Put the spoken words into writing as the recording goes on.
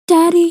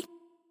Daddy,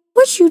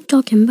 what you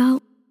talking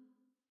about?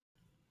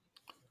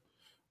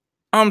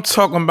 I'm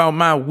talking about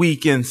my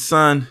weekend,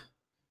 son.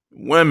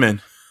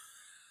 Women.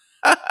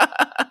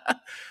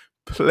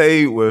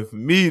 Played with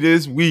me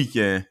this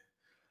weekend.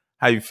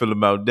 How you feel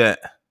about that?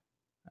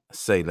 I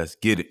say, let's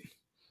get it.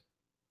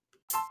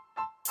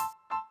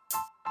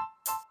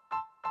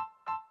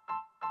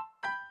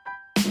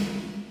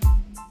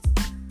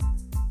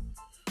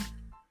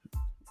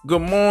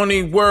 Good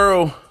morning,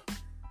 world.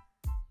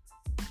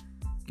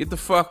 Get the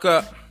fuck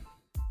up.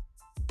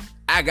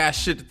 I got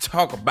shit to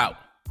talk about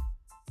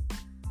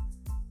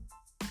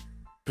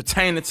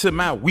pertaining to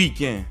my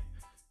weekend.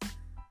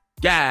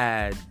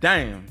 God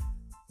damn,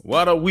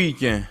 what a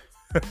weekend.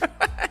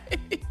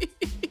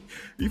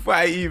 Before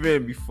I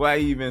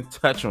even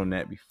touch on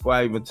that,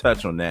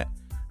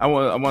 I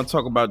want to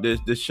talk about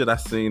this shit I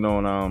seen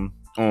on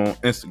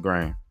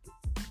Instagram.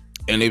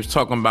 And they was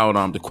talking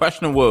about the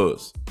question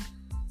was,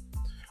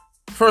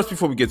 first,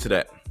 before we get to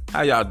that,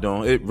 how y'all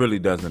doing? It really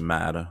doesn't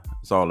matter.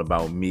 It's all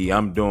about me.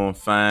 I'm doing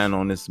fine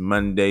on this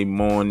Monday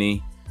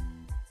morning.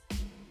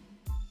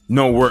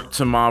 No work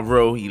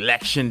tomorrow.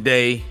 Election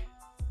day.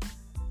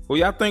 Who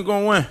y'all think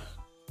gonna win?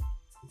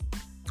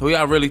 Who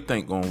y'all really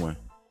think gonna win?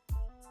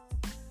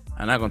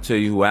 I'm not gonna tell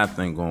you who I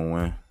think gonna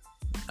win.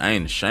 I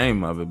ain't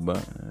ashamed of it, but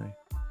hey,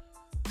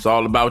 it's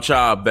all about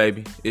y'all,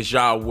 baby. It's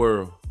y'all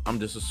world. I'm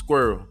just a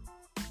squirrel.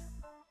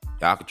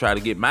 Y'all can try to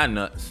get my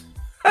nuts.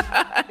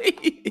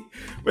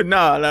 But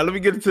nah, now let me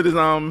get into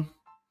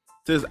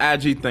this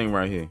IG thing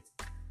right here.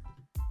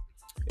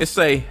 It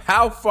say,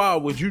 how far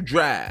would you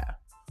drive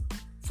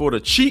for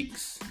the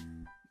cheeks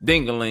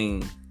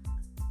dingaling?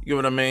 You get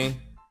what I mean?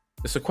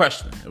 It's a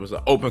question. It was an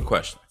open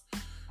question.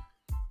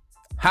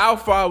 How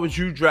far would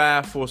you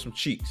drive for some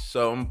cheeks?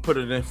 So I'm gonna put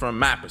it in from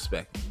my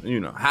perspective.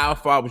 How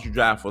far would you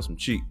drive for some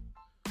cheeks?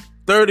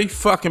 30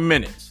 fucking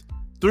minutes.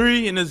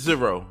 3 and a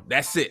 0.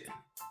 That's it.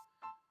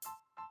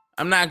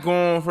 I'm not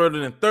going further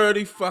than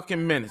 30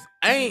 fucking minutes.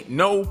 Ain't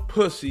no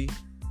pussy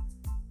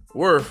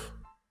worth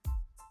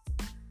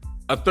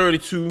a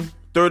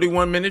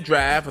 31 minute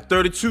drive, a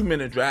 32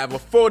 minute drive, a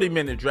 40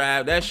 minute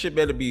drive. That shit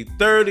better be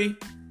 30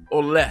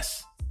 or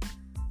less.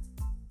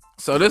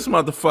 So this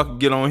motherfucker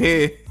get on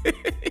here.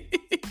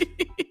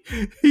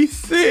 He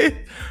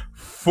said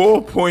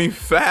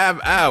 4.5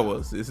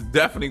 hours. It's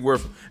definitely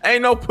worth it.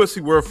 Ain't no pussy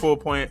worth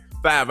 4.5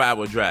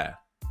 hour drive.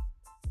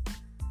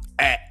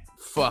 At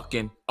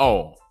fucking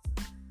all.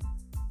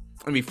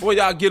 And before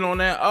y'all get on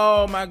that,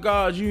 oh my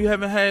God, you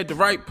haven't had the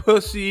right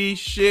pussy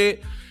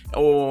shit.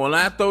 Oh, and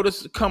I throw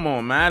this, come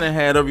on, man. I done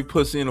had every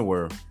pussy in the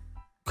world.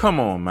 Come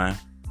on, man.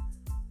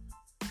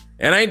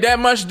 It ain't that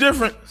much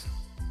different.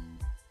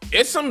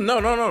 It's some,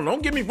 no,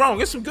 don't get me wrong.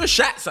 It's some good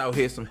shots out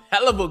here. Some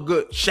hell of a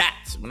good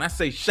shots. When I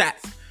say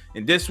shots,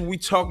 and this is what we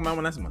talking about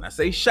when I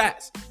say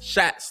shots.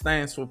 Shots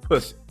stands for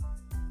pussy.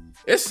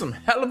 It's some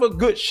hell of a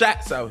good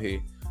shots out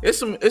here. It's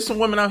some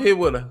women out here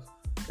with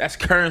that's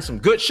carrying some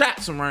good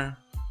shots around.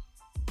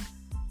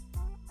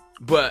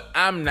 But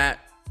I'm not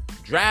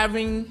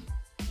driving,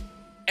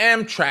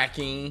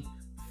 Amtrakking,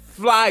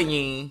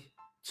 flying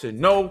to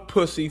no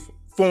pussy for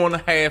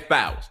 4.5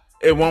 hours.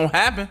 It won't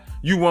happen.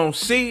 You won't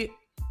see it.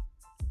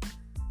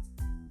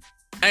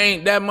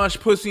 Ain't that much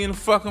pussy in the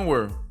fucking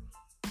world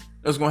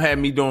that's gonna have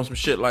me doing some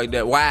shit like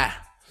that. Why?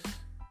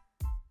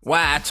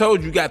 I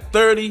told you got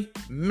 30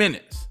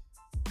 minutes.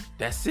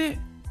 That's it.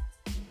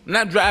 I'm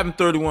not driving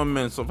 31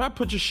 minutes. So if I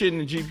put your shit in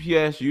the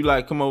GPS, you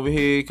like, come over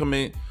here, come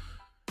in.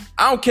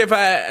 I don't care if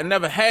I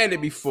never had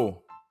it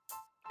before.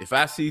 If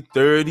I see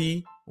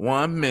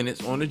 31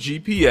 minutes on the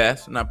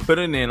GPS and I put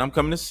it in, I'm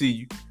coming to see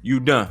you. You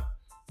done.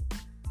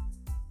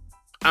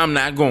 I'm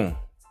not going.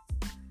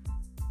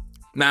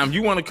 Now, if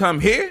you want to come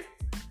here,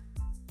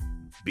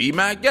 be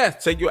my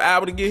guest. Take you an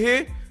hour to get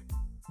here,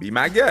 be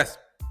my guest.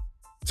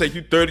 Take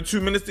you 32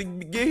 minutes to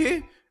get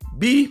here,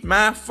 be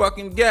my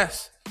fucking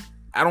guest.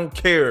 I don't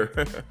care.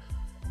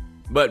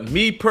 But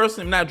me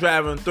personally, I'm not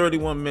driving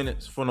 31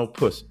 minutes for no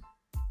pussy.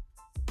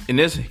 And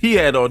he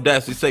had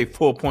audacity to say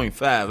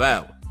 4.5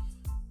 hours.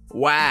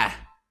 Why?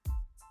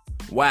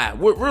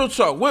 Real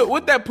talk.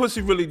 What that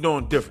pussy really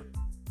doing different?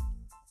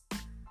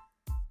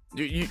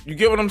 You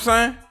get what I'm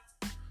saying?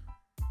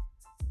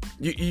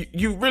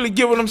 You really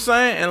get what I'm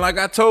saying? And like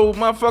I told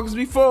motherfuckers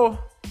before,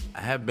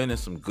 I have been in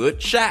some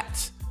good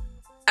shots.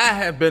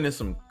 I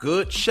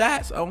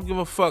don't give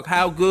a fuck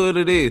how good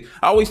it is.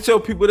 I always tell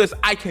people this.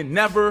 I can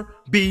never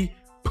be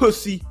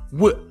pussy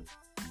whipped.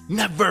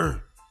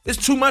 Never.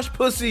 It's too much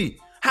pussy.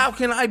 How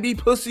can I be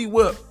pussy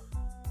whipped?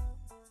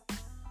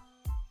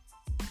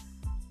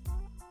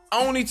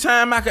 Only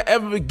time I could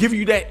ever give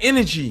you that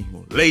energy,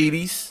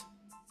 ladies.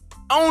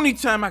 Only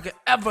time I could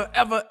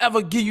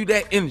ever give you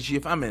that energy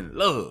if I'm in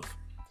love.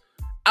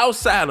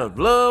 Outside of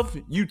love,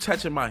 you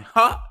touching my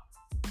heart,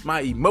 my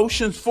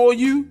emotions for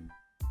you,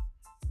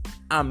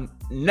 I'm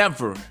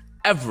never,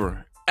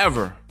 ever,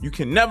 you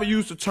can never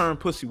use the term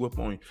pussy whip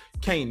on you.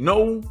 Can't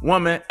no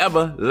woman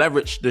ever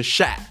leverage the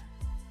shot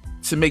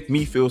to make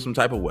me feel some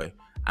type of way.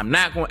 I'm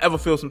not going to ever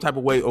feel some type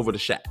of way over the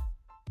shot.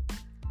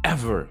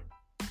 Ever.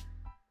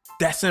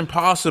 That's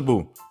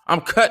impossible.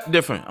 I'm cut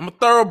different. I'm a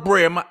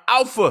thoroughbred. I'm an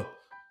alpha.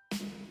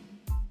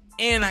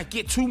 And I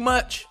get too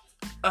much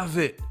of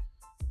it.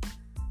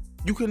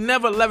 You can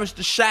never leverage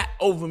the shot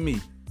over me.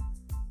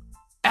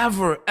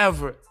 Ever,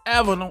 ever,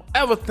 ever. Don't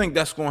ever think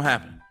that's gonna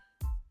happen.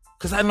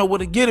 Cause I know where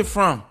to get it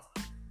from.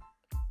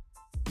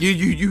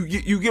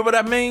 You get what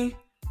I mean?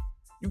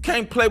 You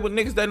can't play with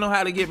niggas that know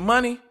how to get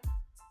money.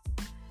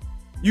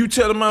 You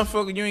tell the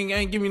motherfucker you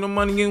ain't give me no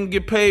money, you ain't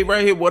get paid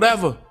right here,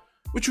 whatever.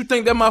 What you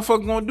think that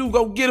motherfucker gonna do?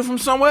 Go get it from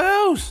somewhere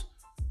else.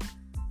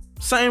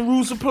 Same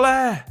rules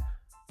apply.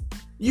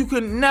 You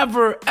can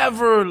never,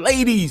 ever,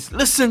 ladies,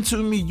 listen to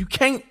me. You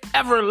can't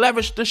ever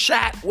leverage the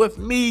shot with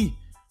me.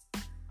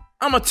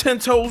 I'm a 10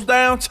 toes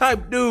down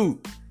type dude.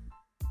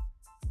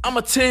 I'm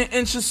a 10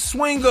 inches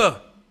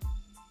swinger.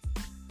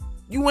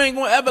 You ain't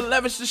gonna ever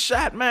leverage the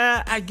shot,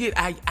 man. I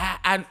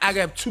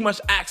got too much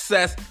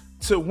access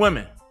to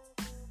women.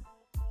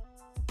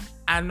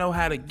 I know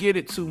how to get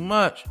it too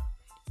much.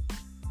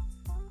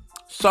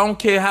 So I don't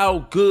care how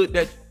good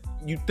that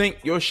you think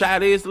your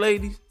shot is,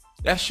 ladies.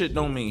 That shit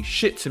don't mean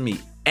shit to me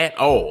at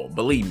all.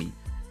 Believe me.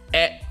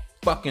 At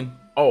fucking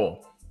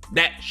all.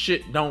 That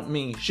shit don't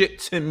mean shit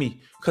to me.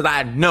 Cause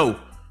I know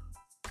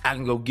I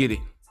can go get it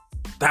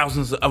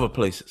thousands of other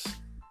places.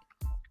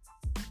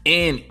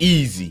 And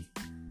easy.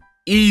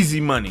 Easy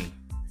money.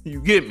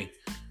 You get me?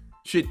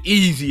 Shit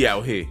easy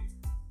out here.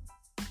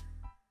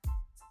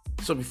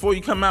 So before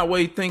you come out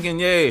where you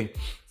thinking, yeah,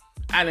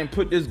 I didn't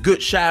put this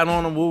good shot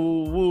on him, woo,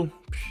 woo, woo.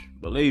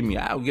 Believe me,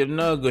 I'll get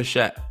another good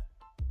shot.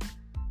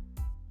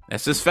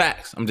 That's just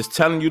facts. I'm just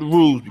telling you the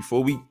rules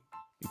before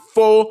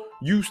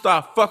you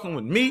start fucking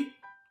with me.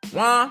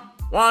 Juan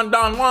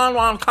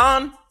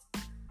Khan.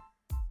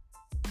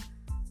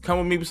 Come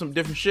with me with some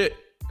different shit.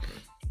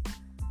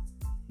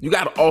 You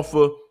gotta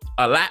offer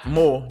a lot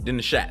more than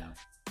the shot.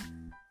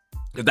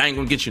 Cause that ain't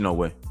gonna get you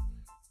nowhere.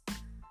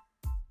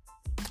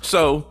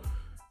 So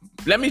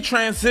let me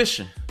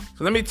transition.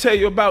 So let me tell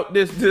you about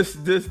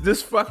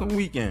this fucking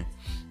weekend.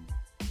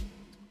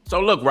 So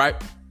look, right?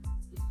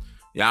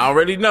 Y'all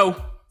already know.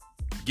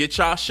 Get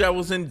y'all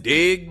shovels and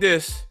dig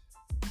this.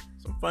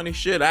 Some funny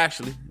shit,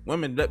 actually.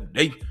 Women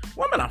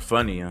are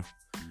funny, huh?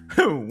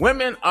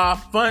 Women are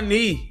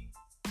funny.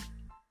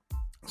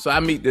 So I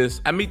meet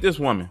this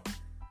woman,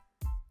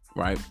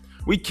 right?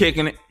 We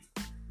kicking it.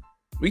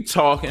 We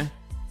talking.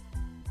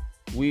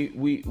 We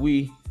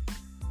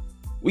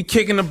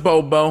kicking the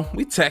bobo.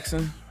 We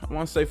texting. I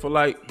want to say for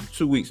like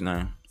 2 weeks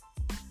now.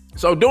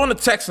 So during the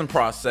texting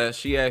process,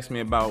 she asked me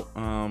about,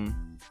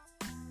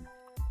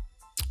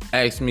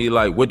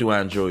 like, what do I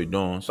enjoy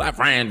doing? So I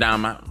ran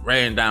down my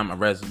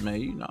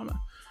resume.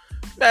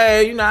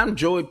 I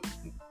enjoy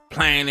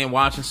playing and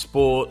watching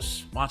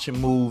sports, watching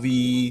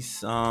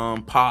movies,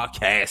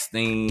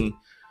 podcasting,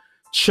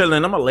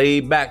 chilling. I'm a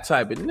laid back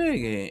type of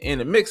nigga. In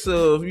the mix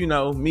of,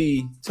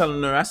 me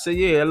telling her, I said,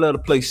 yeah, I love to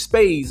play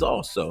spades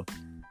also.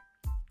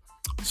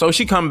 So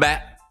she come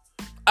back.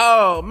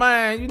 Oh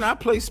man, I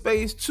play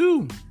spades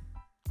too.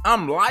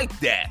 I'm like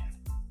that.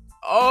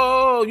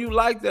 Oh, you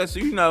like that?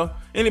 So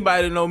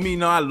anybody that know me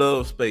know I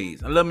love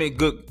spades. I love me a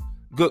good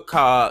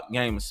card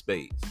game of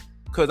spades.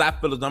 Cause I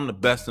feel as I'm the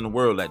best in the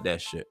world at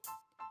that shit.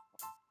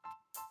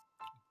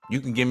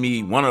 You can give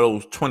me one of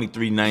those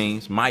 23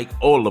 names, Mike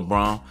or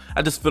LeBron.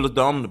 I just feel as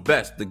though I'm the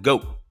best, the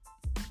GOAT.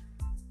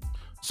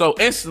 So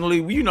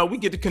instantly, we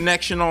get the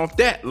connection off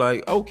that.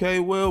 Like, okay,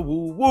 well,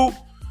 woo woo.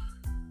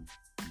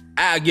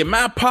 I get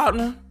my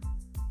partner.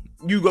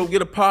 You go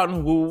get a partner,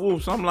 woo woo.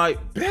 So I'm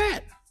like,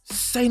 bet.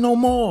 Say no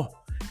more.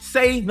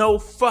 Say no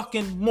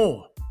fucking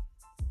more.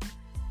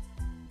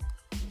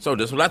 So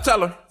this is what I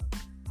tell her.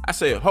 I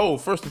said,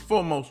 first and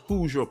foremost,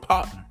 who's your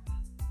partner?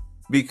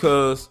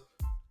 Because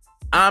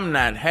I'm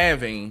not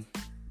having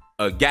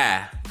a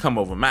guy come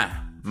over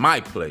my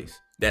place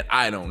that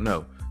I don't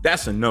know.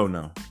 That's a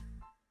no-no.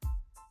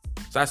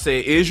 So I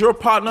said, is your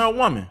partner a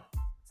woman?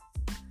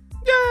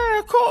 Yeah,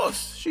 of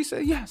course. She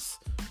said, yes,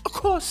 of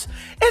course.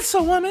 It's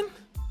a woman.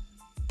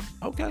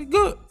 Okay,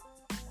 good.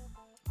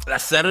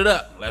 Let's set it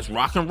up. Let's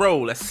rock and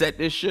roll. Let's set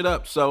this shit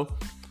up. So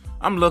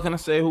I'm looking to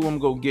say who I'm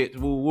going to get.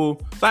 Woo, woo.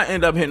 So I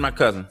end up hitting my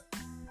cousin.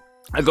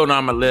 I go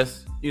down my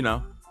list,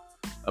 of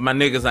my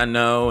niggas I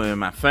know and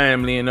my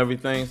family and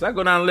everything. So I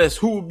go down the list.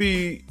 Who would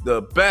be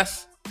the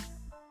best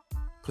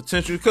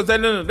potential? Because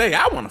at the end of the day,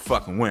 I want to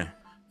fucking win.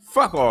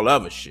 Fuck all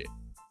other shit.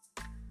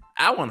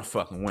 I want to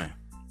fucking win.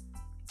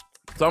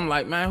 So I'm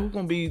like, man, who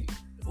gonna be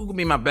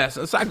my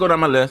best? So I go down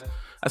my list.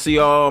 I see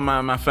all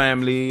my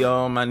family,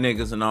 all my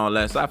niggas and all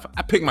that. So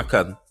I pick my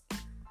cousin.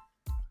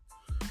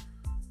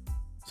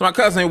 So my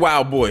cousin ain't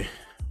wild boy.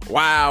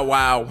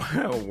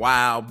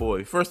 Wild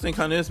boy. First thing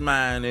come to his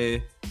mind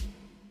is,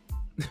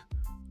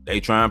 they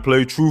try and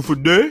play truth or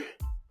dare?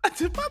 I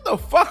said, what the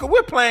fuck?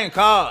 We're playing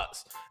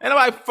cards. Ain't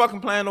nobody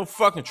fucking playing no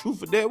fucking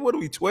truth or dare. What are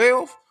we,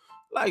 12?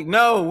 Like,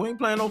 no, we ain't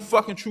playing no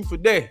fucking truth or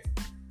dare.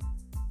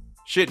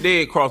 Shit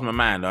did cross my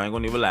mind, though. I ain't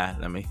gonna even lie.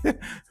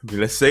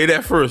 Let's say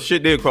that first.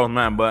 Shit did cross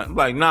my mind, but I'm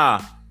like, nah,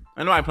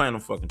 ain't nobody playing no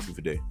fucking truth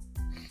or dare.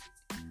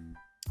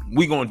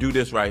 We gonna do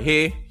this right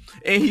here.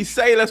 And he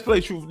say, let's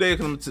play Truth or Dare,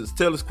 because I'm going to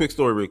tell this quick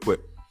story real quick.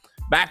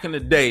 Back in the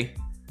day,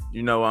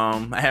 you know,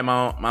 I had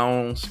my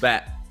own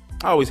spat.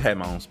 I always had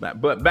my own spat.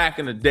 But back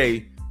in the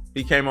day,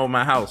 he came over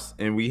my house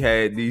and we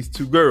had these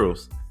two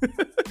girls. We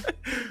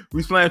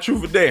was playing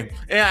Truth or Dare.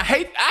 And I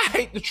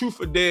hate the Truth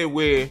or Dare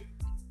where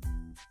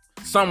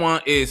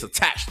someone is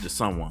attached to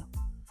someone.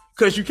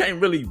 Because you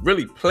can't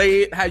really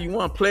play it how you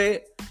want to play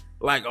it.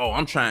 Like, oh,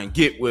 I'm trying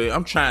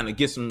to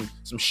get some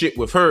shit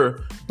with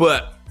her,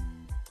 but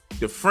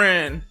the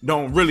friend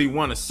don't really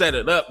want to set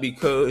it up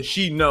because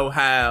she know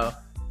how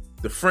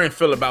the friend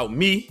feel about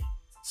me.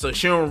 So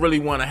she don't really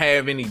want to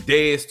have any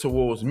dares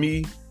towards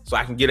me, so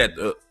I can get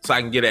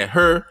at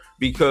her,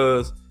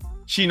 because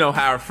she know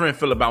how her friend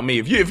feel about me.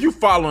 If you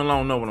following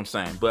along, know what I'm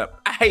saying. But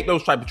I hate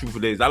those type of Truth or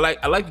Dares. I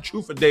like the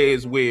Truth or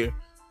Dares where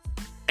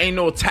ain't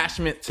no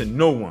attachment to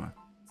no one,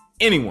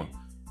 anyone.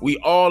 We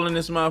all in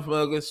this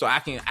motherfucker, so I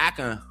can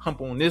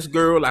hump on this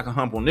girl, I can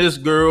hump on this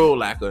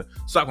girl, I can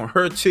suck on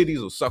her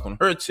titties or suck on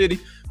her titty.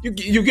 You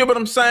get what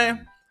I'm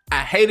saying? I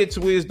hate it to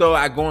where though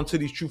I go into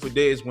these Truth or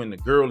Dares when the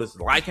girl is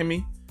liking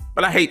me,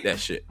 but I hate that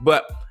shit.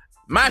 But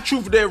my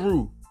Truth or Dare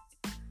rule: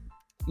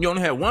 you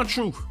only have one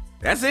truth.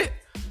 That's it.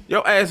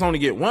 Your ass only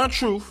get one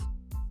truth.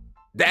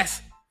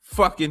 That's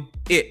fucking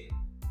it.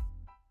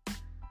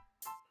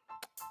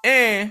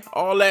 And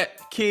all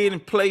that kid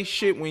and play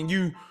shit when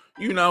you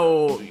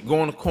know,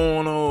 go in the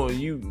corner or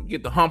you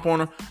get the hump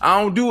on her.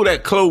 I don't do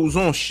that clothes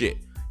on shit.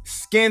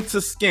 Skin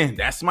to skin.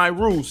 That's my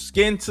rule.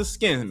 Skin to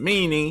skin.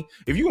 Meaning,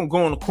 if you gonna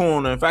go in the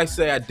corner, if I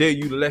say I dare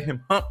you to let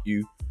him hump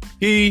you,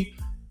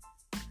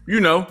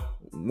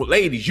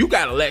 ladies, you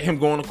gotta let him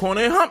go in the corner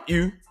and hump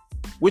you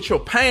with your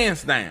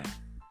pants down.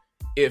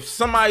 If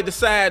somebody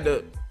decide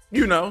to,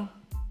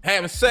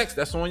 having sex,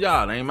 that's on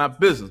y'all. That ain't my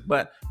business.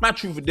 But my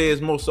Truth or Dare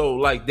is more so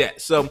like that.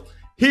 So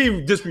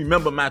he just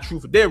remembered my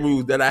Truth or Dare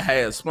rules that I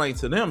had explained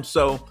to them.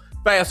 So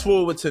fast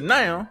forward to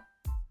now,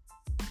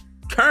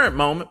 current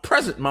moment,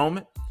 present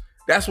moment.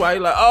 That's why he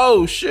like,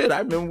 oh shit,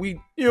 I remember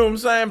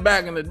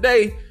back in the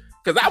day,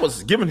 because I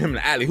was giving him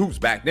the alley hoops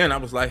back then. I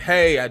was like,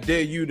 hey, I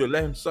dare you to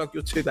let him suck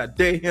your tits. I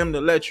dare him to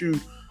let you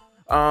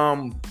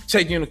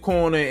take you in the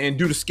corner and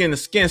do the skin to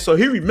skin. So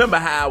he remember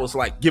how I was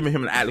like giving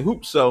him the alley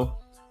hoop. So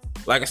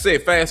like I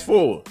said, fast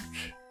forward,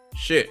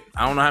 shit,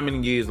 I don't know how many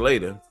years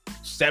later,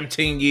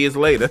 17 years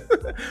later,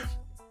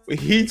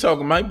 he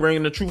talking about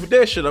bringing the Truth or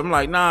Dare shit. I'm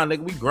like, nah,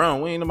 nigga, we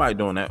grown. We ain't nobody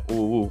doing that.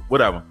 Ooh,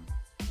 whatever.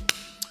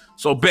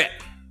 So bet.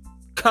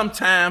 Come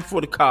time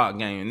for the card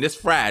game this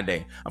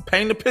Friday. I'm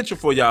painting the picture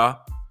for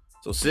y'all.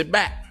 So sit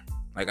back.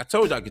 Like I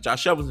told y'all, get y'all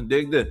shovels and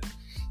dig this.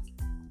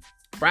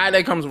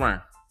 Friday comes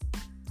around.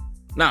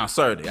 Nah,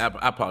 Saturday. I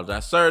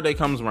apologize. Saturday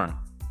comes around.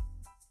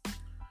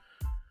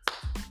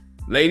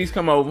 Ladies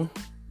come over.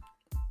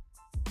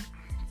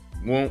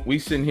 We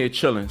sitting here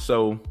chilling.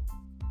 So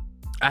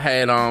I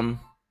had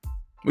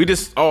we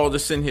just all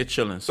sitting here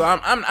chilling. So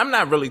I'm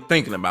not really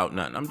thinking about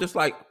nothing. I'm just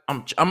like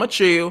I'm a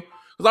chill,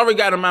 because I already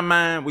got in my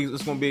mind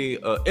it's gonna be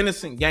an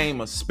innocent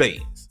game of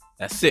spades.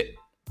 That's it.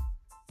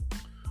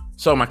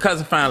 So my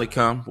cousin finally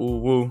come. Woo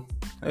woo.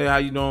 Hey, how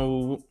you doing?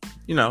 Woo,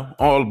 woo.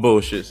 All the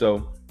bullshit.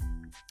 So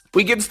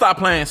we get to start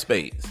playing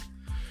spades.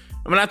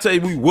 When I tell you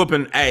we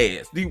whooping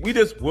ass, we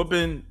just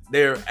whooping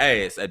their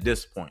ass at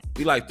this point.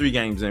 We like 3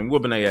 games in,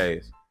 whooping their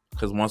ass.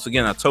 Because once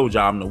again, I told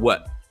y'all I'm the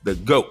what? The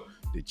GOAT.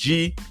 The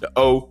G, the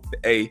O,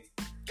 the A,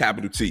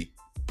 capital T.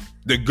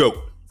 The GOAT.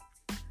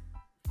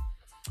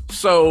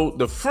 So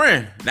the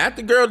friend, not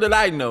the girl that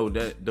I know,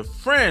 the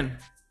friend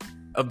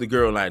of the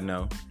girl I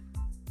know,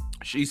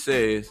 she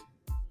says,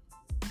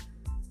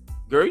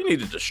 girl, you need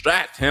to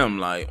distract him.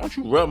 Like, why don't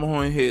you rub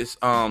on his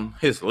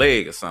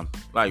leg or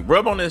something? Like,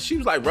 rub on this. She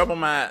was like, rub on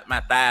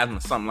my thighs or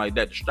something like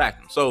that,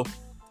 distract him. So,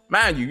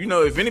 mind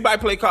you, if anybody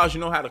play cards, you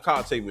know how the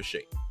card table is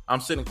shaped. I'm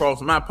sitting across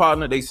from my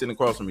partner, they sitting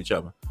across from each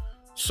other.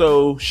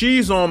 So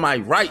she's on my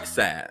right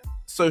side.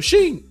 So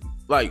she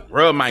like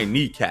rub my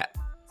kneecap,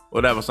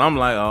 whatever. So I'm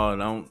like,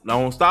 oh,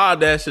 don't start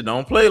that shit.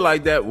 Don't play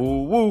like that.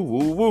 Woo, woo,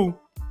 woo, woo.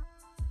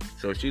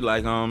 So she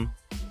like,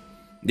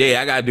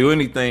 yeah, I gotta do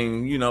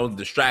anything,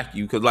 distract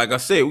you. Cause like I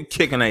said, we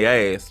kicking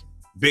their ass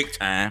big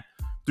time,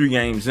 3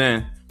 games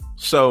in.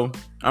 So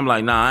I'm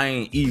like, nah, I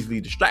ain't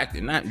easily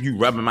distracted. Not you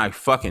rubbing my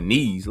fucking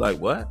knees. Like,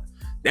 what?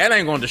 That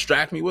ain't gonna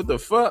distract me. What the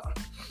fuck?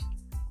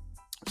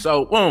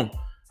 So, boom,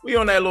 we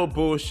on that little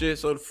bullshit.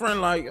 So the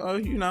friend like,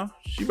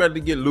 she ready to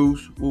get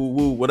loose, woo,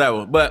 woo,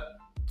 whatever. But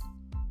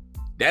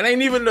that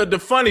ain't even the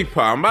funny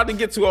part. I'm about to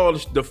get to all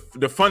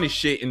the funny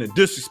shit and the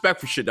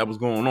disrespectful shit that was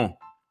going on.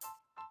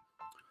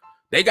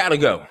 They gotta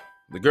go.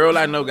 The girl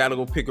I know gotta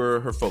go pick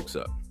her folks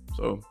up.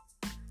 So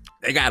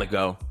they gotta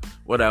go.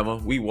 Whatever.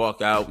 We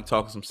walk out. We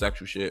talking some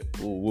sexual shit.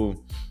 Woo,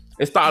 woo.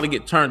 It started to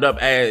get turned up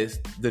as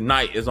the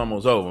night is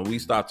almost over. We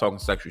start talking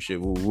sexual shit.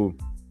 Woo, woo.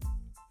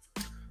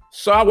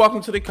 So I walk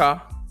into the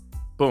car.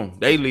 Boom.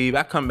 They leave.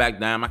 I come back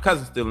down. My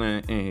cousin's still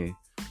in here.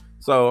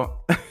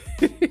 So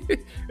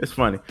it's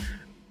funny.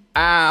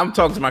 I'm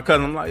talking to my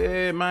cousin. I'm like,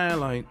 yeah, man.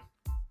 Like,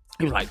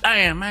 he was like,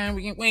 damn, man,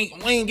 we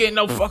ain't getting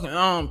no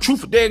fucking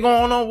Truth or Dare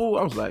going on.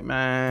 I was like,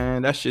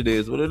 man, that shit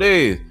is what it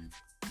is.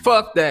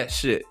 Fuck that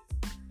shit.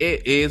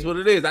 It is what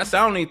it is. I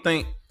don't even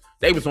think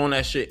they was on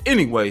that shit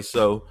anyway,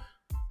 so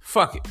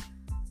fuck it.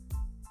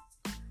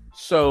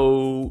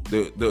 So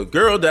the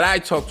girl that I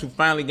talked to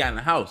finally got in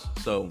the house.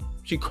 So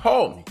she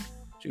called me.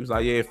 She was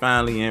like, yeah,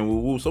 finally, and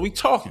woo-woo. So we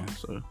talking.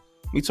 So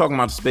we talking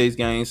about the space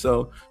game.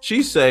 So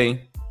she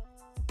say,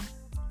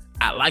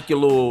 I like your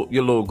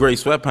little gray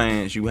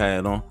sweatpants you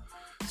had on.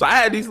 So I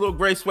had these little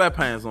gray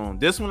sweatpants on.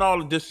 This one, all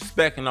the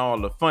disrespect and all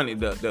the funny,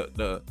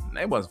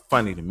 it wasn't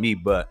funny to me,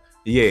 but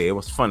yeah, it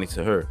was funny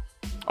to her.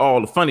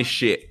 All the funny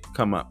shit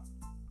come up.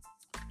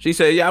 She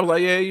said, yeah, I was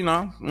like, yeah, you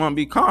know, I want to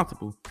be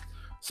comfortable.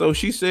 So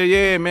she said,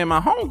 yeah, man, my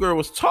homegirl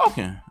was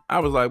talking. I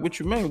was like, what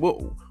you mean?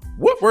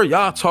 What were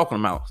y'all talking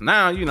about?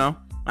 Now, you know,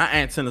 my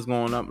antenna's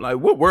going up. Like,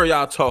 what were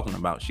y'all talking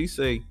about? She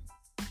said,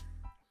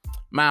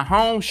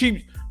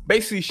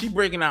 she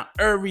breaking out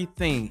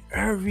everything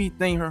her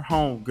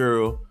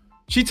homegirl.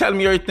 She telling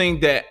me everything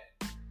that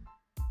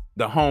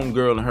the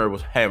homegirl and her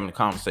was having a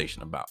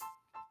conversation about.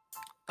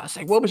 I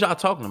said, what was y'all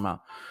talking about?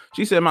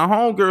 She said, my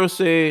homegirl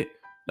said,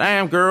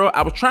 damn girl,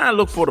 I was trying to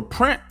look for the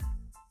print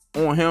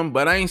on him,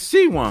 but I ain't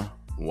see one.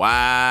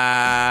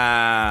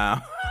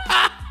 Wow.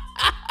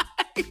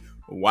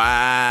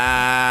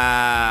 Wow.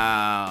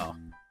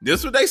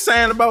 This what they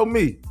saying about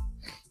me.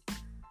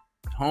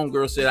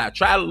 Homegirl said, I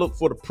tried to look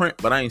for the print,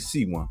 but I ain't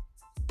see one.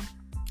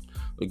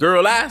 The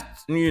girl I,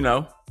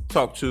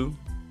 talked to,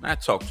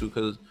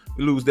 because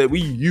we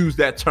use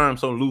that term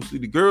so loosely.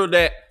 The girl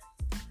that,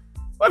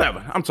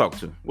 whatever, I'm talking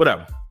to,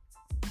 whatever.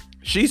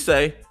 She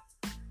said,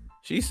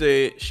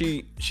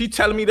 she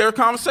telling me their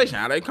conversation,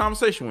 how their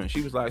conversation went.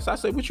 She was like, so I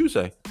said, what you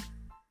say?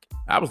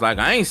 I was like,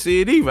 I ain't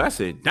see it either. I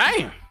said,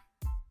 damn.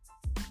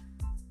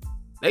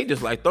 They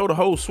just like throw the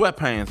whole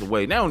sweatpants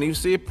away. They don't even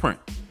see a print.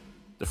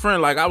 The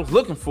friend like, I was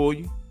looking for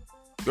you.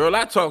 Girl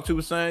I talked to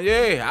was saying,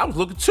 yeah, I was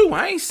looking too.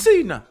 I ain't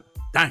see nothing.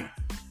 Damn.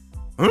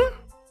 Huh?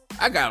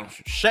 I got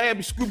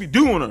shabby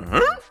Scooby-Doo on her.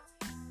 Huh?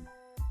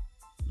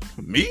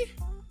 Me?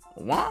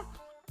 What?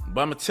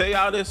 But I'm gonna tell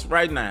y'all this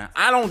right now.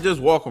 I don't just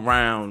walk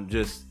around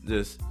just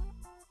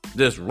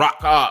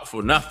rock hard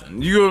for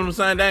nothing. You know what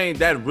I'm saying?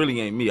 That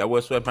really ain't me. I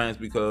wear sweatpants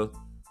because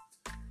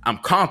I'm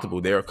comfortable.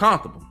 They're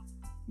comfortable.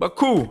 But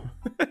cool.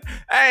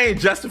 I ain't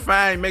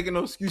justifying making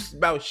no excuses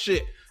about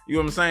shit. You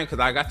know what I'm saying? Because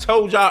like I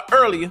told y'all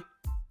earlier,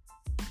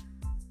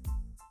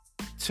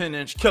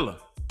 10-inch killer.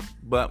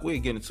 But we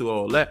ain't getting into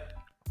all that.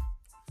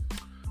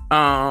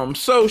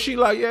 So she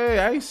like,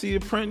 yeah, I ain't see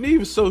the print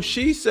neither. So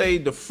she say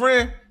the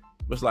friend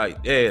was like,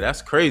 yeah,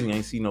 that's crazy. I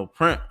ain't see no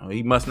print. Or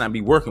he must not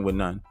be working with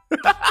none.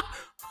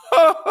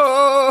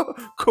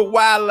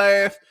 Kawhi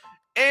laugh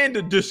and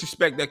the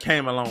disrespect that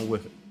came along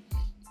with it.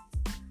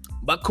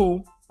 But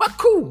cool.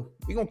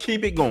 We gonna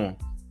keep it going.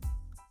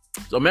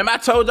 So remember I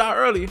told y'all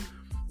earlier,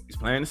 he's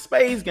playing the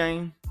spades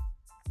game.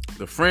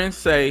 The friend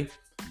say,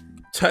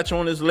 touch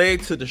on his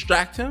leg to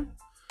distract him.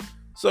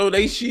 So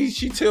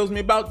she tells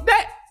me about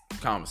that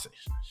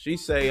conversation. She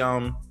say,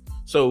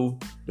 so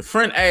the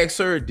friend asks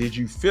her, did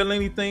you feel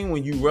anything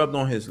when you rubbed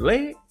on his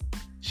leg?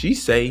 She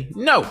say,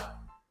 no.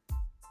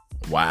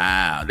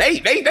 Wow. They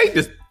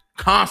just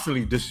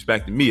constantly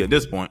disrespecting me at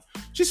this point.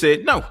 She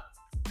said, no.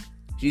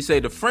 She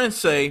said, the friend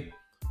say,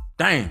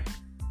 damn,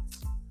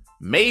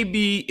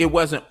 maybe it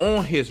wasn't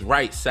on his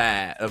right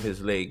side of his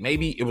leg.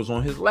 Maybe it was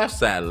on his left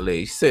side of the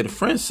leg. She said, the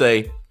friend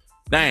say,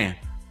 damn,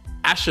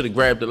 I should have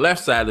grabbed the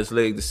left side of his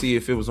leg to see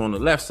if it was on the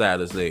left side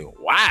of his leg.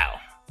 Wow.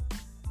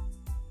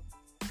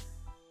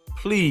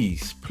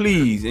 Please,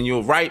 in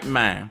your right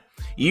mind,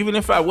 even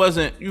if I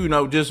wasn't,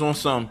 just on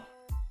some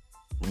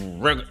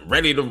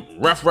ready to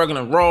rough, rugged,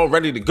 and raw,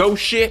 ready to go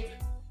shit,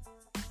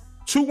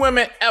 2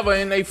 women ever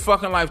in their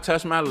fucking life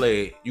touch my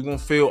leg, you gonna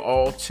feel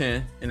all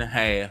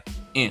 10.5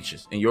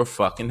 inches in your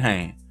fucking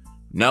hand.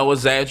 No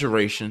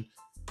exaggeration.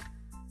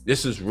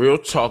 This is real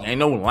talk. Ain't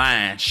no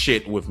lying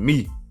shit with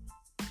me.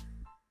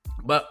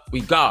 But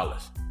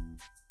regardless.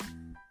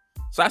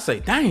 So I say,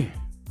 damn,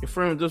 your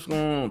friend just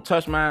gonna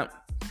touch my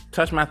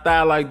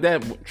thigh like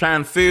that,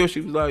 trying to feel.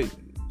 She was like,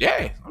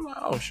 yeah. I'm like,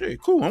 oh shit,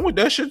 cool. I'm with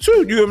that shit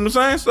too. You know what I'm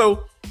saying?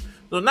 So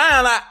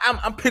now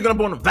I'm picking up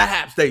on the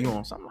vibes they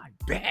on. So I'm like,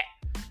 bet.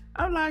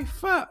 I'm like,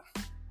 fuck.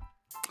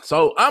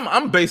 So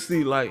I'm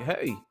basically like,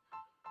 hey,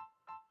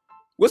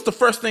 what's the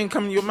first thing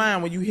coming to your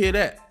mind when you hear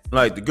that?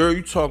 Like the girl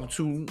you talking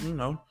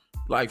to,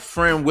 like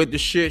friend with the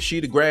shit,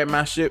 she to grab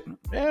my shit.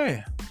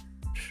 Yeah.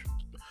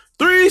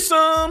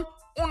 Threesome.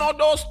 Uno,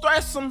 dos,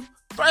 threesome.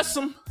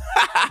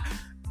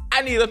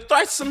 I need a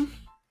threesome.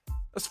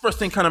 That's the first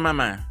thing coming to my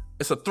mind.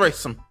 It's a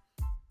threesome.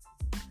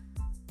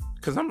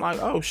 Cause I'm like,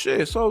 oh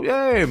shit. So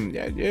yeah.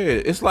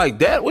 It's like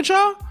that with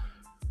y'all.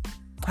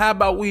 How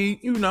about we,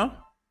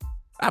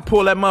 I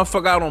pull that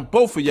motherfucker out on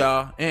both of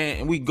y'all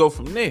and we go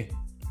from there.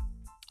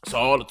 So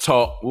all the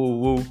talk,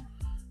 woo.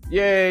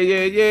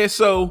 Yeah.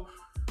 So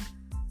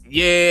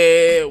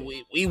yeah,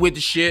 we with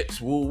the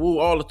shits, woo,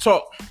 all the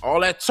talk,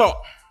 all that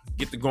talk.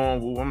 Get to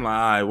going, woo. I'm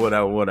like, all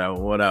right,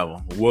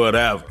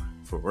 whatever.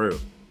 For real.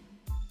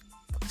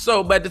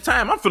 So, but at the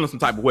time, I'm feeling some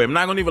type of way. I'm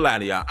not gonna even lie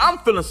to y'all. I'm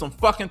feeling some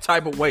fucking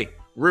type of way.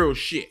 Real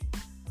shit.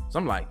 So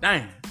I'm like,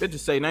 damn, bitches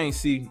say they ain't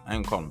see. I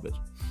ain't calling bitch.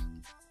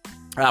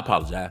 I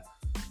apologize.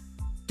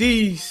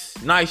 These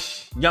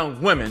nice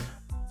young women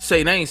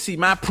say they ain't see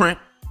my print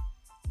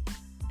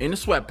in the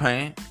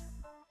sweatpants.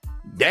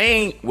 They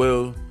ain't,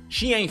 well,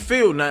 she ain't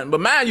feel nothing. But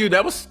mind you,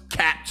 that was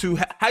cap too.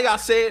 How y'all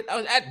said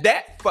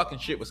that fucking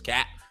shit was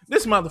cap.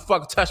 This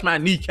motherfucker touched my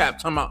kneecap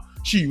talking about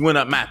she went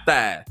up my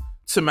thigh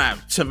to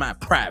my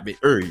private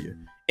area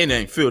and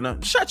ain't feel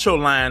nothing. Shut your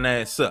lying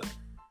ass up.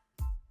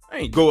 I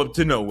ain't go up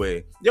to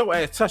nowhere. Your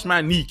ass touched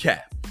my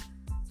kneecap.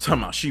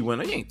 Talking about she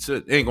went up. You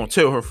ain't gonna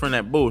tell her friend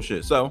that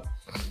bullshit. So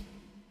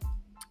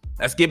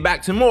let's get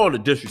back to more of the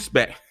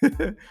disrespect.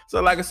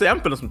 So like I said,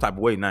 I'm feeling some type of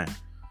way now.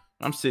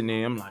 I'm sitting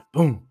there, I'm like,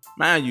 boom.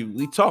 Mind you,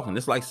 we talking.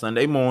 It's like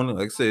Sunday morning.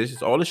 Like I said, it's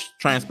just all this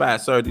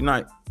transpired Saturday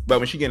night. But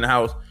when she get in the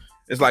house,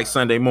 it's like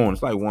Sunday morning.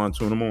 It's like 1,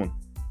 2 in the morning.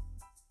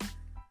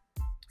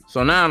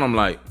 So now I'm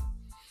like,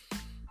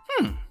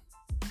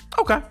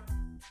 okay.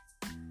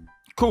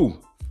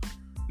 Cool.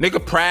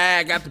 Nigga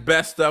pride got the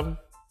best of him.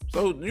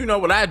 So you know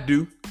what I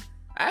do?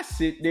 I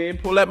sit there and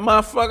pull that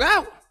motherfucker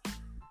out.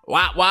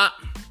 Wop, wop.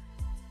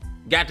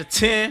 Got the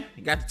 10.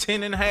 Got the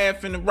 10 and a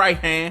half in the right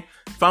hand.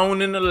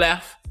 Phone in the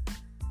left.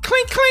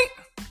 Clink, clink.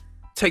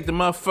 Take the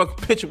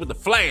motherfucking picture with the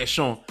flash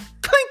on.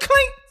 Clink,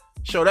 clink.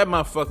 Show that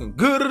motherfucking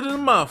gooder than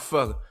the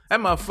motherfucker. That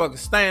motherfucker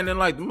standing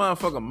like the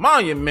motherfucking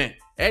monument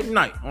at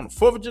night on the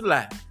 4th of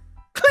July.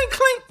 Clink,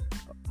 clink.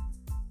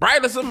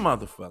 Bright as a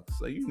motherfucker.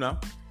 So, you know,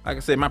 like I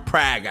said, my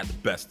pride got the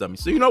best of me.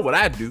 So, you know what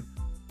I do?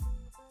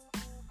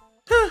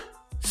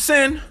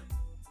 Send.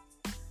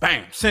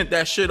 Bam. Sent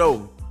that shit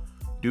over.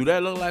 Do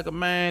that look like a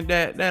man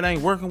that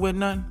ain't working with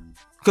nothing?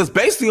 Because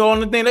basically, the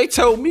only thing they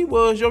told me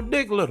was your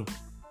dick little.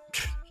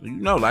 So, you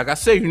know, like I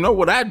said, you know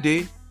what I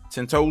did.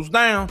 10 toes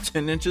down,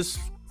 10 inches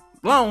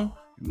long.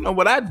 You know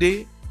what I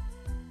did.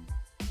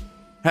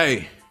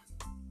 Hey,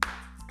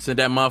 send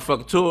that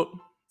motherfucker to it.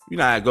 You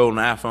know how I go on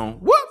the iPhone.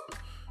 Whoop!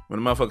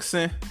 When the motherfucker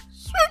sent,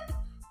 sweep,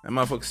 that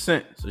motherfucker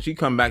sent. So she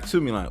come back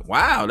to me like,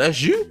 wow,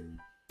 that's you?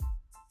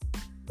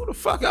 Who the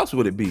fuck else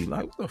would it be?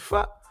 Like, what the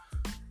fuck?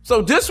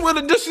 So this where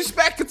the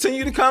disrespect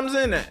continue to comes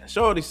in at.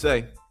 Shorty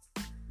say,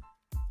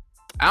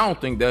 I don't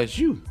think that's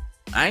you.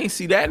 I ain't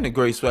see that in the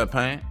gray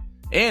sweatpants.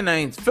 And I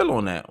ain't feel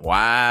on that.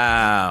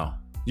 Wow.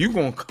 You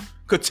gonna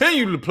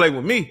continue to play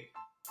with me.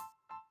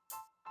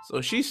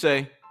 So she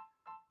say,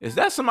 is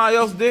that somebody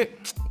else's dick?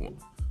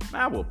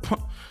 I will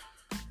pump.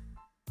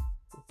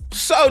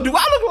 So do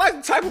I look like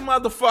the type of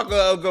motherfucker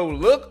that'll go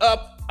look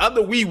up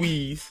other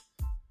wee-wees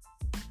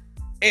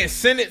and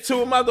send it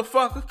to a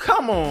motherfucker?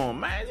 Come on,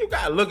 man. You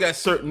gotta look at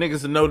certain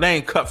niggas and know they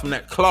ain't cut from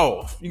that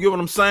cloth. You get what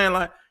I'm saying?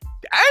 Like,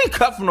 I ain't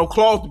cut from no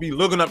cloth to be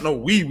looking up no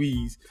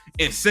wee-wees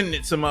and sending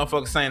it to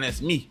motherfuckers saying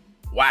that's me.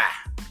 Why?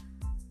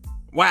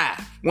 Why?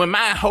 When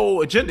my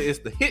whole agenda is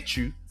to hit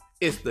you,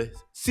 is to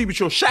see what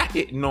your shot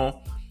hitting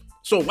on.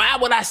 So why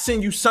would I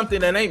send you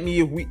something that ain't me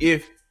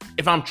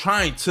if I'm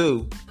trying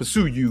to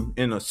pursue you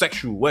in a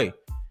sexual way?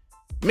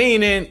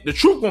 Meaning the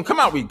truth gonna come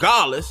out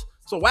regardless.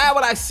 So why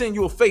would I send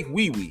you a fake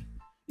wee-wee?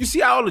 You see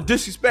how all the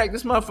disrespect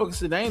this motherfucker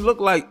said they ain't look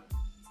like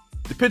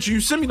the picture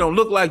you sent me don't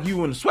look like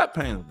you in the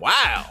sweatpants.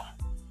 Wow.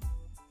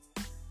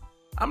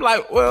 I'm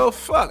like, well,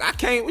 fuck, I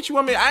can't. What you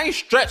want me? I ain't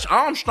Stretch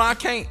Armstrong. I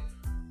can't,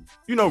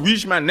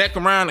 reach my neck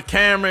around the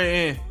camera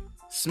and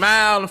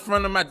smile in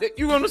front of my dick.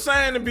 You know what I'm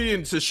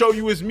saying? To show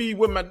you it's me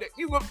with my dick.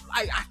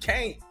 I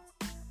can't.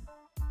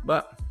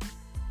 But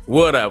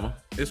whatever.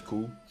 It's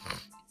cool.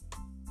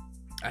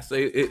 I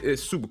say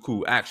it's super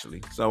cool,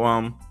 actually.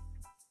 So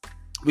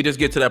we just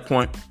get to that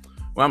point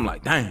where I'm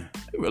like, damn,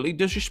 they really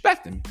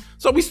disrespecting me.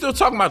 So we still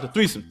talking about the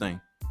threesome thing.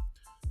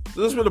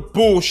 So this is where the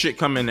bullshit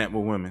come in at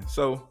with women.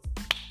 So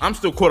I'm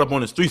still caught up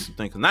on this threesome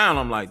thing. Cause now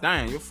I'm like,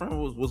 dang, your friend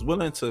was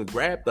willing to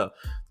grab the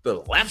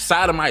left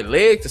side of my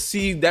leg to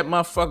see that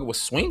motherfucker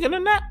was swinging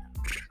in that?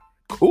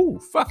 Cool,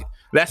 fuck it.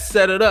 Let's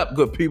set it up,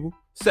 good people.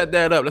 Set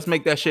that up. Let's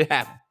make that shit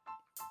happen.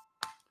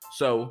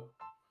 So,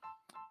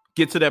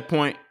 get to that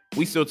point.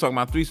 We still talking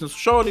about threesomes.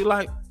 Shorty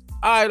like,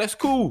 all right, that's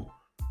cool.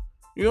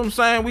 You know what I'm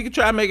saying? We can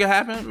try to make it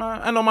happen.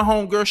 I know my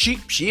homegirl,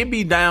 she'd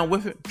be down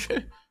with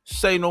it.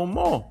 Say no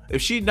more.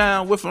 If she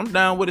down with it, I'm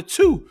down with it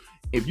too.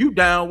 If you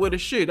down with it,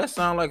 shit, that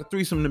sound like a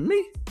threesome to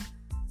me.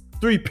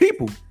 3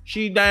 people.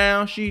 She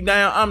down,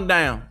 I'm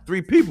down.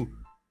 3 people.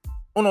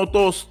 Uno,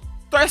 dos,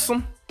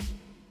 threesome.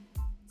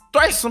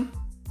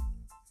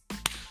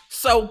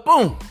 So,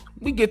 boom.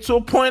 We get to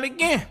a point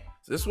again.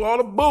 This is where all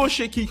the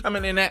bullshit keep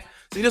coming in at.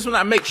 See, this when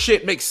I make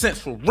shit make sense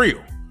for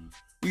real.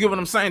 You get what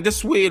I'm saying? This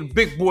is where the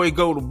big boy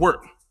go to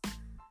work.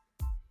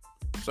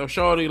 So,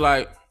 shorty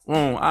like,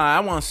 I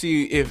want to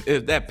see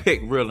if that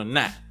pic real or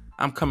not.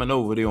 I'm coming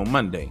over there on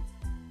Monday.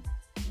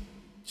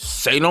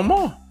 Say no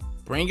more.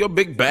 Bring your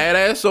big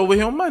badass over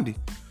here on Monday.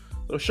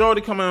 So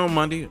shorty coming on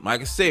Monday.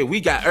 Like I said,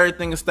 we got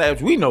everything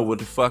established. We know what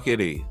the fuck it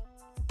is.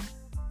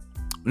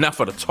 Enough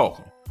for the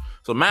talking.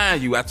 So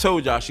mind you, I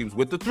told y'all she was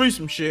with the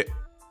threesome shit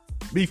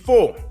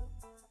before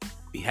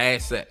we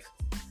had sex.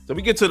 So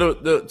we get to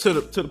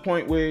the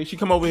point where she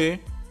come over here.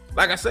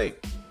 Like I say,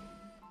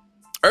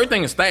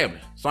 everything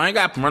established. So I ain't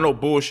got to run no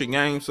bullshit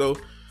game. So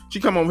She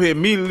come over here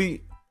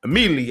immediately.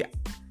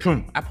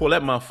 I pull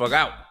that motherfucker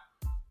out.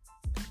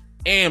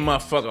 And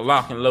motherfucker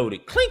lock and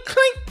loaded. Clink,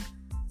 clink.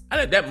 I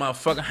let that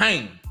motherfucker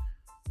hang.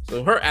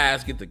 So her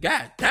eyes get the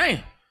god damn.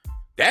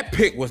 That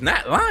pic was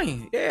not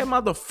lying. Yeah,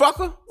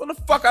 motherfucker. What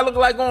the fuck I look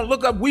like gonna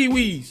look up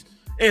wee-wees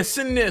and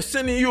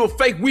sending you a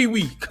fake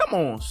wee-wee? Come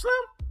on, Slim.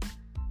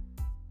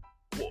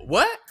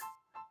 What?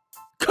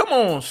 Come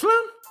on, Slim.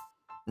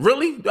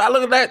 Really? Do I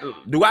look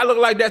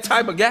like that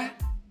type of guy?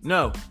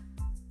 No.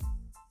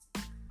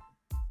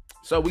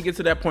 So we get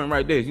to that point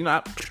right there. You know,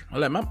 I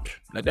let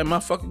that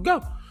motherfucker go.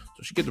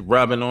 So she get to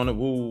rubbing on it,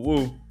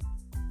 woo.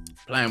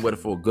 Playing with it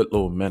for a good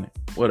little minute.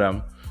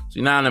 Whatever. So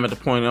now I'm at the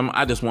point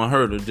I just want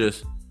her to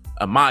just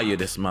admire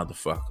this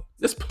motherfucker.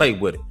 Just play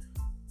with it.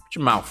 Put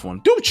your mouth on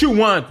it. Do what you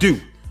want to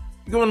do.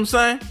 You know what I'm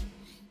saying?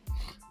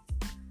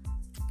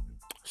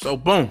 So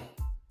boom.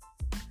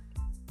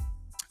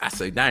 I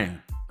say,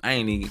 damn. I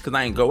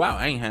ain't go out.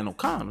 I ain't had no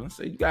condom. I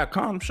say, you got a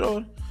condom,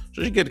 shorty?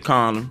 So she get the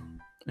condom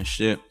and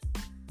shit.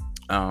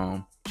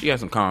 She got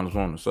some condoms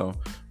on her. So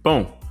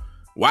boom.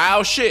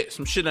 Wild shit.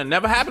 Some shit that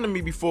never happened to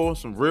me before.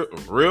 Some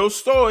real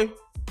story.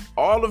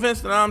 All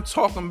events that I'm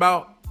talking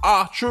about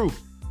are true.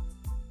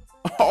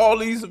 All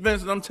these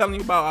events that I'm telling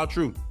you about are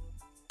true.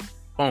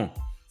 Boom.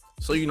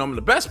 So, you know,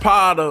 the best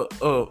part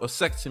of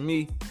sex to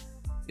me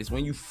is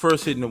when you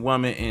first hitting a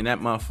woman and that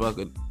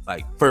motherfucker,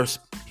 like, first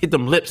hit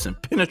them lips and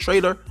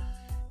penetrate her,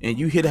 and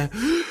you hear that,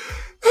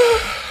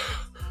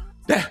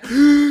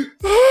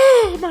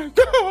 oh my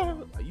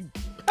God. Like, you,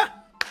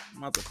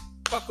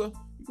 motherfucker.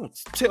 You gonna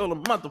tell the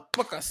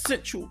motherfucker I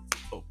sent you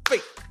a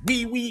fake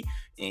wee-wee,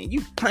 and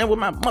you playing with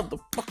my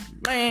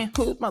motherfucking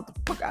manhood,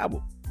 motherfucker. I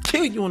will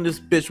kill you on this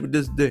bitch with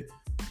this dick.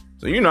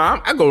 So, you know,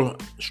 I go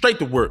straight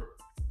to work.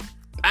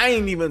 I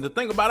ain't even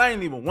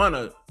want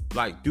to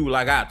like do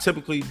like I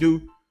typically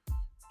do,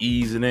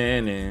 ease it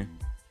in and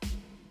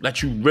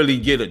let you really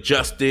get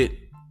adjusted,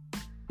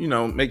 you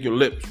know, make your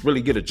lips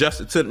really get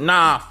adjusted to,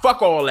 nah,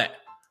 fuck all that.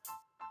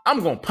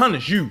 I'm gonna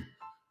punish you.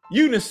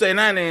 You didn't say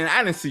nothing,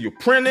 I didn't see your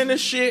print in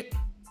this shit.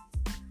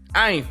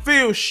 I ain't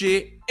feel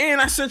shit, and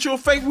I sent you a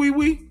fake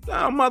wee-wee.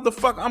 Oh,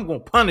 motherfucker, I'm gonna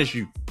punish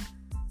you.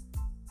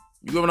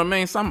 You get what I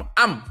mean? So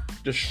I'm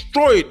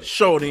destroyed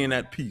shorty in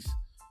that piece.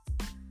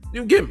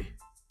 You get me?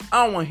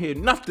 I don't want to hear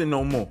nothing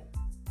no more.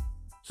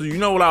 So you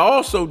know what I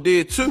also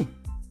did too?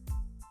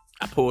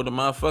 I pulled the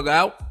motherfucker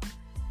out.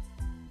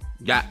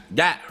 Got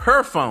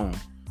her phone.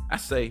 I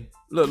say,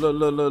 look.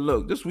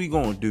 This what we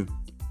gonna do.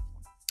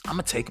 I'm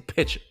gonna take a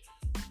picture.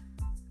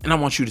 And I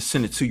want you to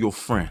send it to your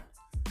friend.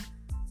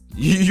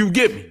 You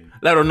get me?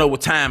 Let her know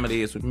what time it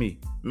is with me.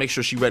 Make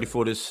sure she ready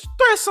for this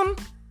threesome.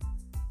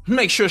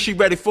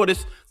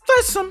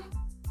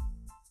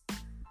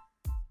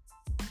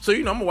 So,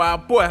 you know, I'm a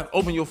wild boy.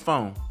 Open your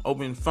phone. I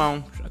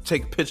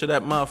take a picture of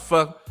that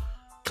motherfucker.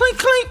 Clink,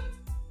 clink.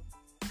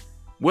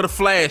 With a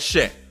flash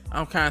at.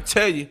 I'm kind of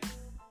tell you,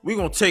 we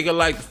gonna take it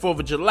like the 4th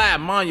of July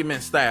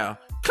monument style.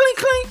 Clink,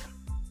 clink.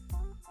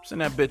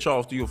 Send that bitch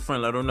off to your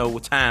friend. Let her know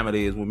what time it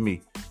is with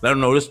me. Let her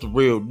know this the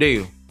real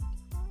deal.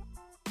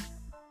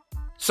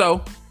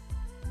 So,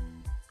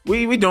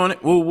 we doing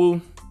it.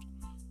 Woo.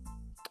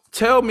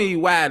 Tell me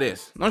why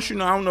this. Don't you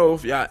know, I don't know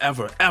if y'all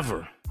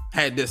ever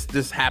had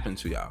this happen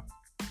to y'all.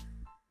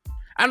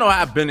 I know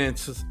I've been in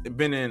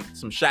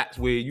some shots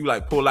where you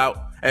like pull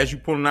out, as you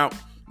pulling out,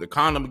 the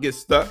condom gets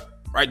stuck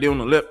right there on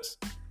the lips.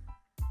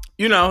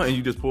 You know, and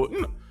you just pull,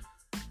 you know.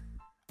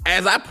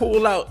 As I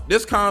pull out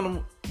this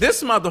condom,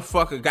 this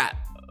motherfucker got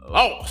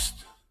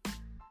lost.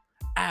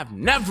 I've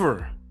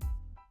never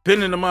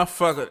been in a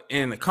motherfucker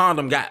and the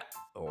condom got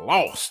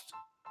lost.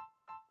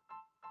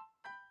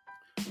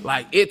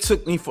 Like, it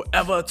took me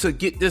forever to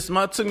get this.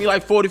 It took me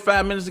like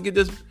 45 minutes to get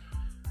this.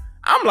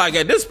 I'm like,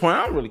 at this point,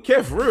 I don't really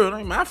care for real. It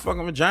ain't my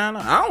fucking vagina.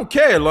 I don't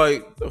care.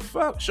 Like, the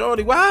fuck,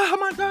 shorty? Why? Oh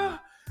my God.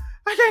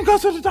 I can't go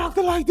to the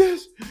doctor like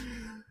this.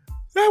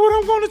 That's what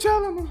I'm going to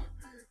tell him.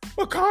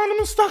 A condom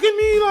is stuck in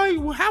me.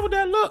 Like, how would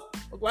that look?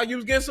 Look like you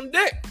was getting some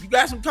dick. You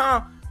got some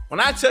condom. When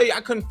I tell you I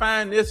couldn't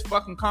find this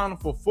fucking condom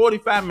for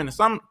 45 minutes,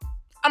 I'm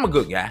a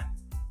good guy.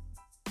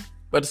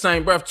 But the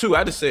same breath, too,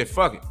 I just said,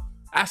 fuck it.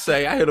 I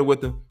hit her with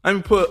the, let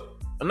me put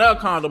another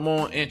condom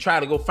on and try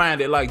to go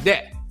find it like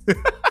that.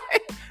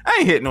 I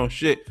ain't hit no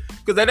shit.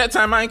 Because at that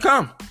time, I ain't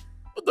come.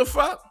 What the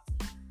fuck?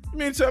 You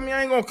mean to tell me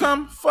I ain't gonna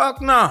come?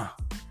 Fuck nah.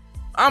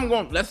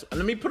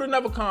 Let me put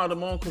another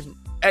condom on, because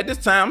at this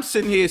time, I'm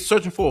sitting here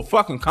searching for a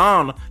fucking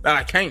condom that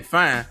I can't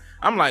find.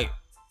 I'm like,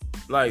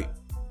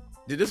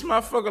 did this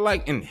motherfucker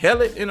like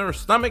inhale it in her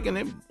stomach? And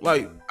it,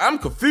 like, I'm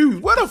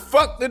confused. Where the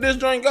fuck did this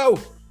joint go?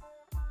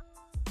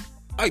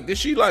 Like, did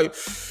she like,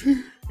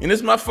 and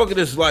this motherfucker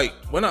just like,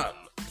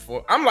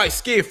 I'm like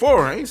scared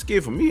for her. I ain't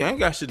scared for me. I ain't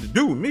got shit to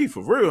do with me,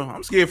 for real.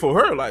 I'm scared for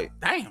her. Like,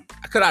 damn.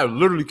 I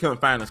literally couldn't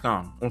find this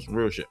condom on some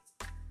real shit.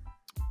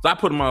 So I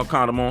put my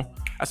condom on.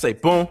 I say,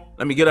 boom,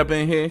 let me get up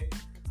in here.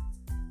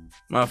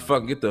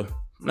 Motherfucker,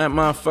 that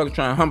motherfucker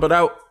trying to hump it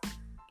out.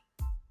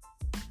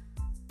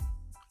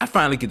 I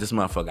finally get this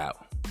motherfucker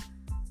out.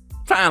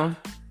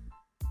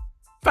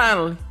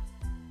 Finally.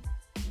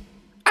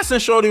 I I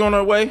sent Shorty on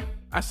her way.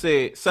 I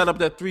said, set up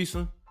that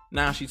threesome.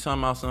 Now she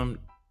talking about something.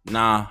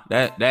 Nah,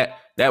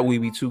 that we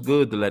be too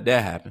good to let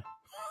that happen.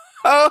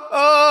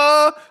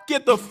 Oh,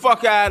 get the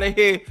fuck out of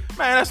here.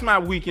 Man, that's my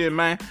weekend,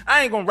 man.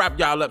 I ain't gonna wrap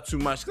y'all up too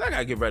much because I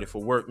gotta get ready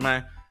for work,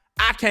 man.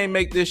 I can't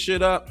make this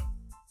shit up.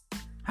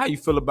 How you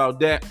feel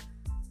about that?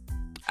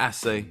 I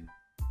say,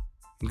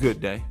 good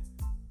day.